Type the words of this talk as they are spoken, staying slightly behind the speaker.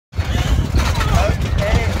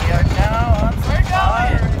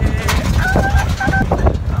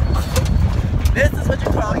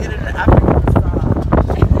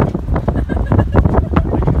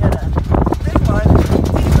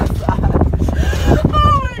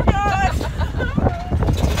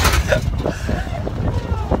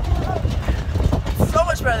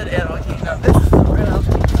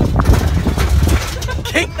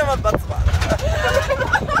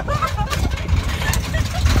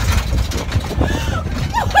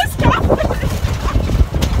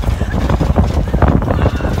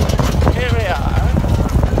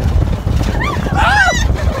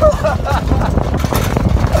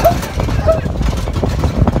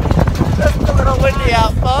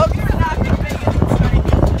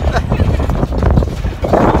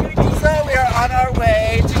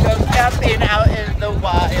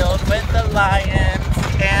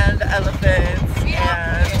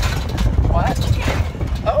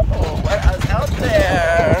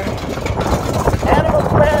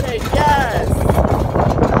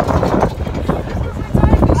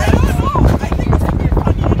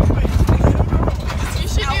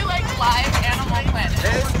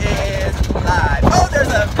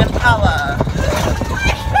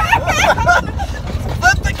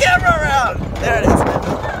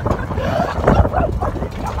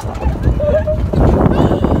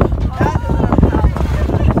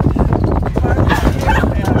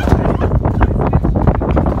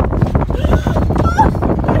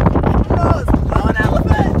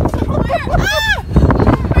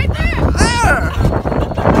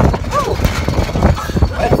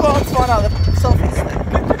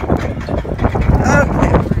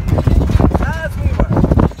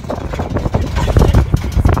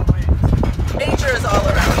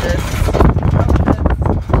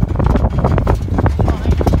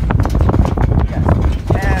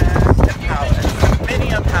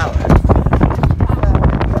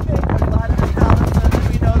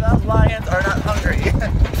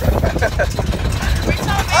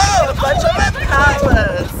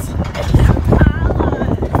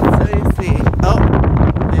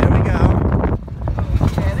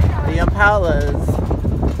impalas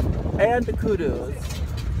and the kudus.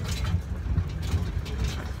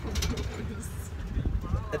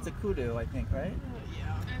 It's a kudu, I think, right?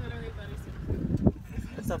 Yeah. I literally thought he said kudu.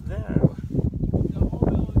 It's up there. They're all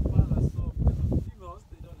male impalas, so because of females,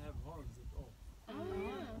 they don't have horns at all. Oh,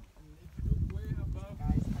 yeah. And if you look way above the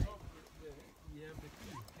top there, you have the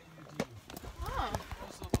K-U-D. Oh.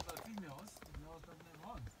 Also, those are females. The males don't have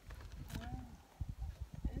horns.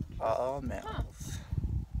 All males. Huh.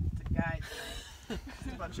 It's a guys night. It's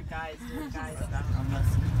a bunch of guys doing guys stuff.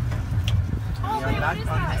 Oh, We are wait, back what is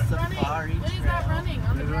on that the running? safari What is that trail. running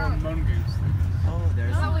on the They're ground? mongoose. Oh,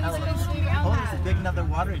 there's Oh, an is it a elephant. little Oh, meerkat? there's a big another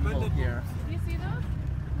watering hole here. Do you see those?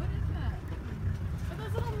 What is that? Are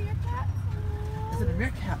those little meerkats? Is it a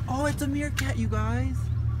meerkat? Oh, it's a meerkat, you guys.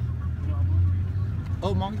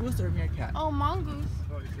 Oh, mongoose or meerkat? Oh, mongoose.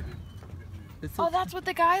 It's Oh, that's what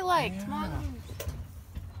the guy liked. Yeah. Mongoose.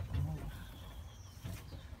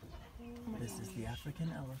 This is the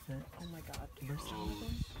African elephant. Oh my god.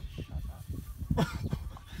 Shut up.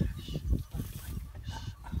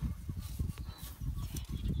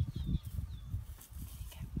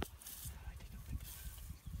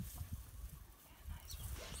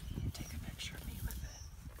 Take a picture of me with it.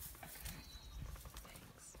 Okay.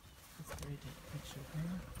 Thanks. Let's take a picture of me.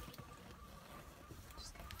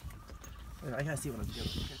 I gotta see what I'm doing.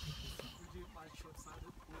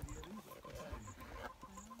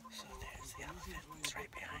 So there's the elephant. It's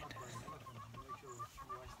right behind us.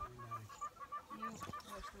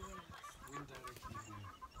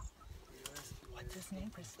 What's his name,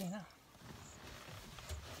 Christina?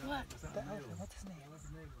 What? The elephant. What's his name?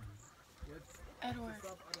 Edward.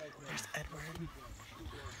 There's Edward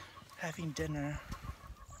having dinner.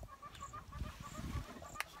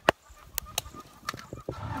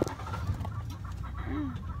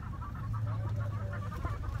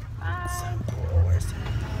 So cool. Where's the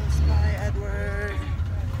house? Bye, Edward.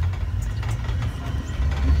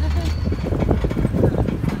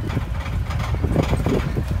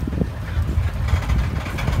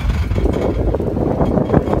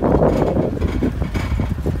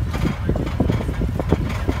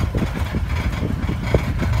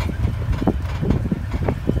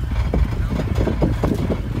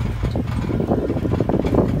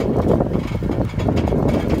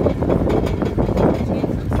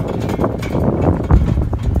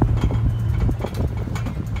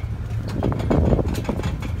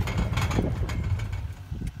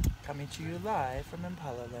 Coming to you live from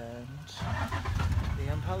Impala Land. The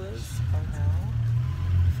impalas are now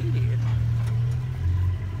feeding.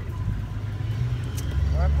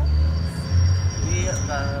 More impalas. We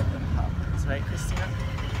love impalas, right, Christina?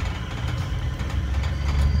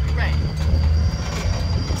 Right.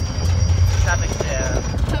 Traffic jam.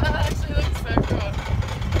 That actually looks so cool.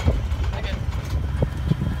 Look at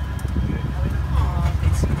Aw,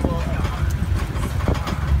 it's cool.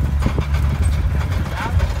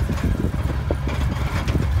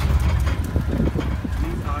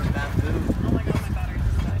 These are bamboo. Oh my god, my battery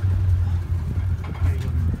just died.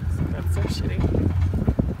 That's so shitty.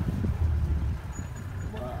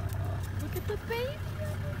 Whoa. Look at the baby.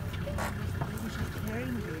 She's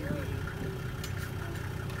carrying baby.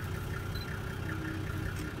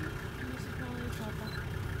 You should probably tell them.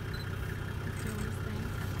 It's doing this thing.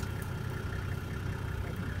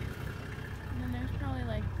 And then there's probably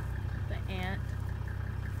like the aunt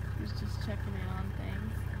who's just checking in on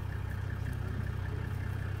things.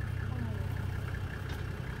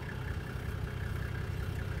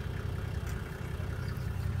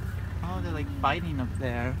 Oh, they're like fighting up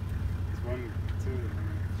there. There's one, two,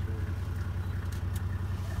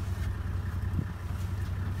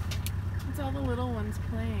 It's all the little ones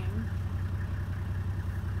playing.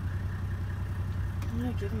 I'm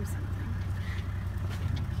gonna give him something.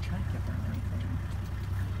 Can't give her anything.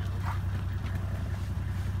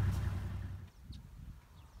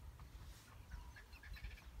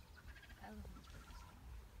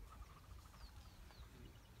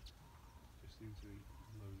 Just seems to be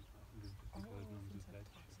low.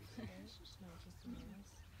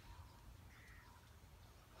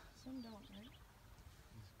 Some don't, right?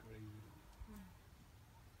 It's crazy.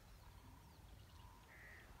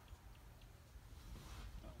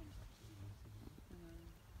 That one's absolutely massive.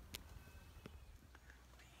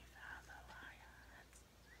 We found the lions.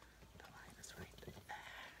 The lion is right there.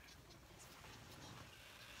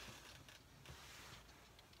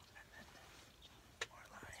 And then more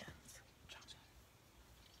lions.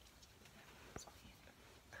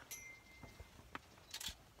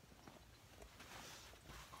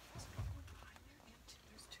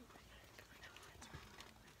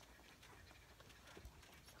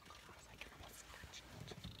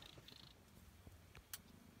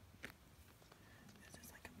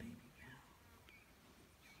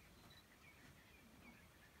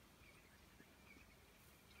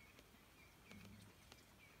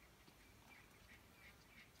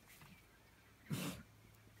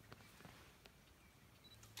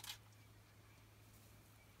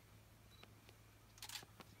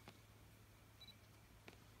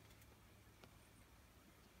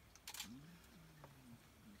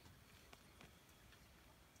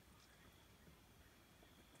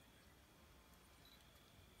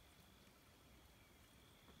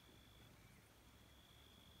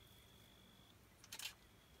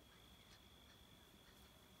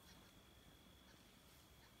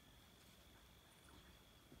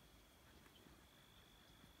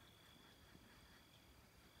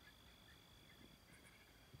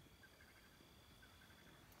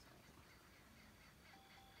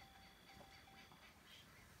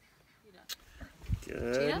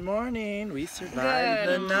 Good morning. We survived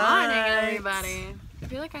the Good night. morning, everybody. I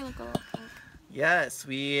feel like I look a little punk. Yes,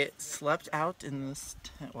 we slept out in this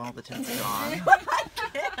tent. Well, the tent's gone.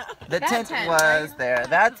 The That tent tent, was right? there.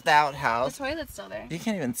 That's the The outhouse. toilet's still there. You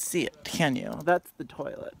can't even see it, can you? That's the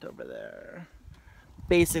toilet over there.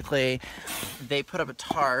 Basically, they put up a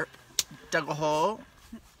tarp, dug a hole.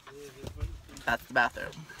 That's the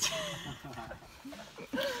bathroom.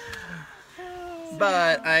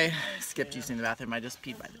 But I skipped using the bathroom. I just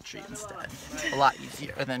peed by the tree instead. A lot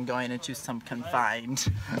easier than going into some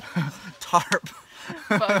confined tarp.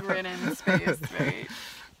 Bug-ridden space, right?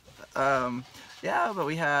 Yeah, but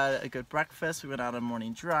we had a good breakfast. We went out on a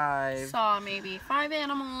morning drive. Saw maybe 5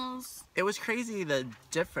 animals. It was crazy the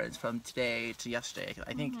difference from today to yesterday.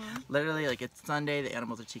 I think literally like it's Sunday, the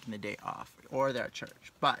animals are taking the day off or they're at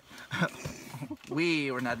church. But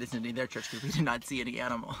we were not visiting their church because we did not see any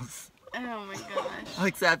animals. Oh my gosh.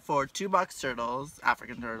 Except for 2 box turtles,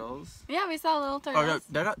 African turtles. Yeah, we saw little turtles. Oh no,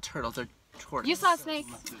 they're not turtles, they're tortoises. You saw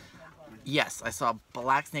snakes. Yes, I saw a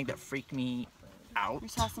black snake that freaked me out. We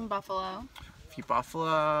saw some buffalo. A few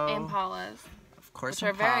buffalo. Impalas. Of course, Which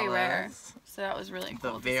are very impalas. rare. So that was really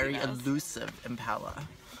cool. The to see very those. elusive impala.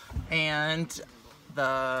 And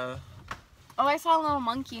the... Oh, I saw a little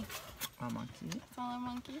monkey. A monkey. Saw a little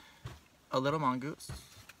monkey. A little mongoose.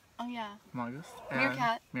 Oh yeah. Mongoose. And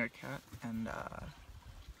Meerkat. Meerkat. And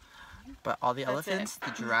but all the That's elephants,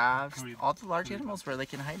 the giraffes, all the large animals were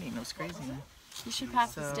like in hiding. It was crazy. You should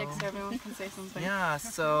pass the So- stick so everyone can say something. Yeah,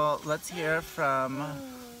 so let's hear from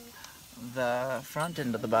the front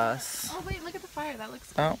end of the bus. Oh wait, look at the fire. That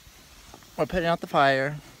looks. Oh, we're putting out the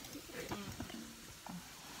fire. Oh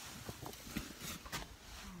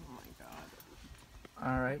my god.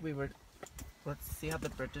 All right, let's see how the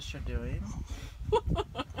British are doing.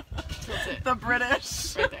 That's it. The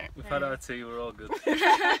British. Right there. We've had our tea, we're all good.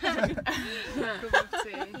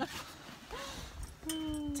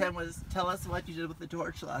 Tell us what you did with the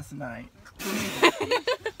torch last night.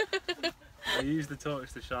 I used the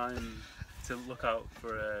torch to shine, to look out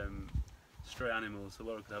for stray animals so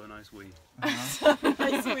Laura could have a nice wee.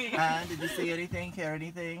 Nice week. Did you see anything, hear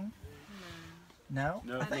anything? No.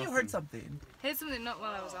 No, I thought you nothing. heard something. Heard something not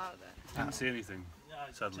while I was out there. Didn't see anything,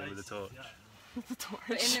 sadly, with the torch.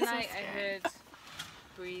 But in the night I heard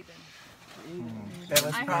breathing. It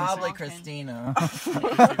was I heard probably something. Christina. I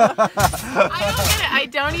don't get it. I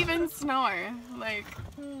don't even snore. Like.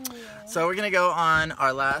 So we're gonna go on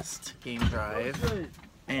our last game drive,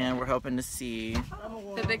 and we're hoping to see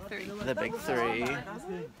The big 3. the big 3.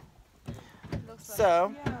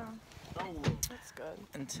 So That's good.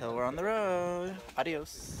 until we're on the road,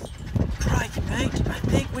 adios. Right, mate. I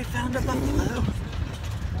think we found a buffalo.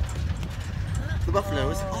 The buffalo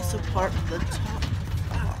is also part of the top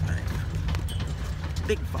 5.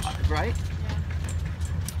 Big 5, right?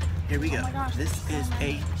 Here we go. This is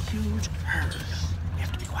a huge herd. We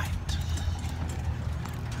have to be quiet.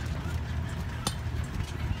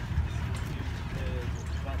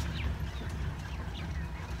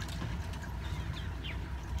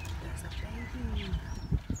 There's a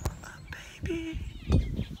baby.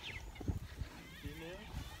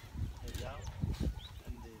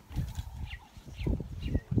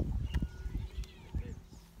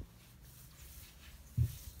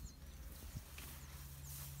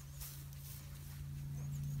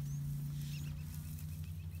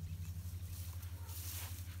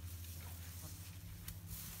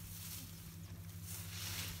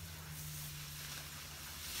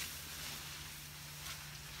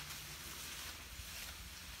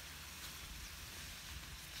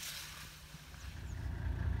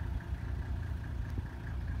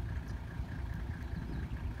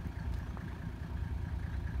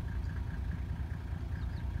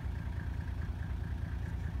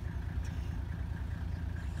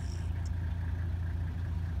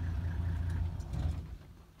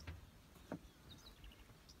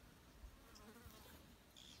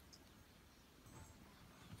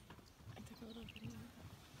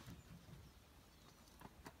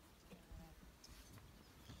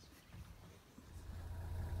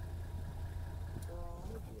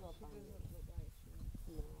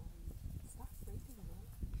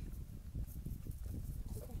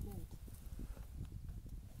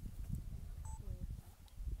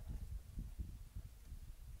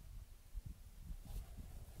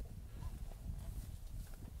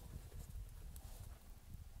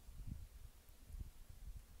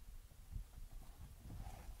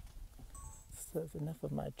 So enough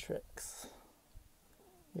of my tricks.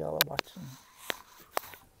 Y'all are watching.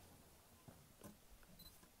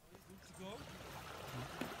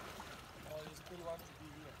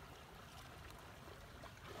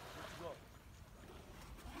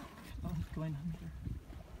 going under.